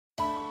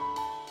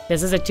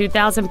This is a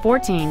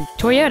 2014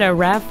 Toyota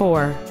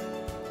RAV4.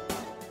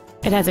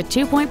 It has a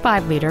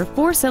 2.5-liter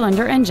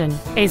four-cylinder engine,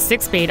 a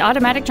 6-speed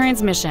automatic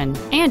transmission,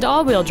 and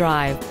all-wheel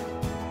drive.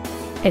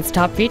 Its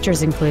top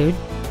features include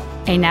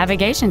a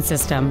navigation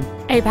system,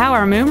 a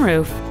power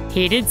moonroof,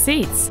 heated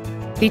seats,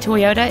 the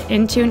Toyota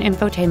Entune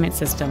infotainment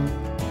system,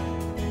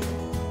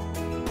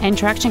 and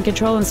traction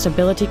control and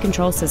stability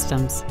control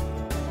systems.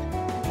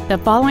 The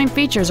following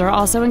features are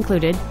also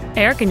included: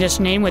 air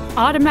conditioning with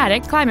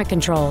automatic climate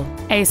control,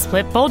 a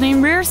split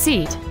folding rear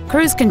seat,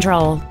 cruise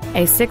control,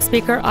 a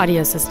 6-speaker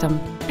audio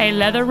system, a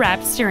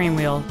leather-wrapped steering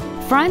wheel,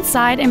 front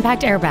side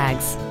impact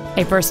airbags,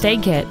 a first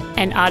aid kit,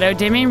 an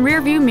auto-dimming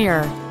rear-view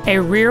mirror, a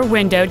rear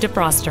window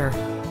defroster,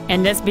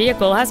 and this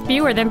vehicle has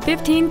fewer than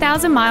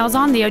 15,000 miles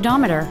on the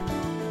odometer.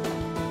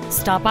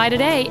 Stop by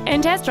today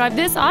and test drive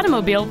this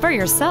automobile for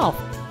yourself.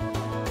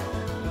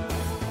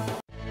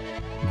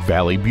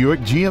 Valley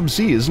Buick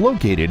GMC is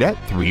located at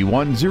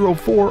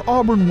 3104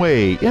 Auburn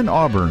Way in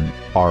Auburn.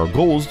 Our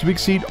goal is to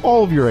exceed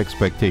all of your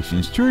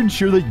expectations to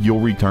ensure that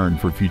you'll return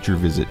for future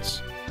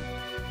visits.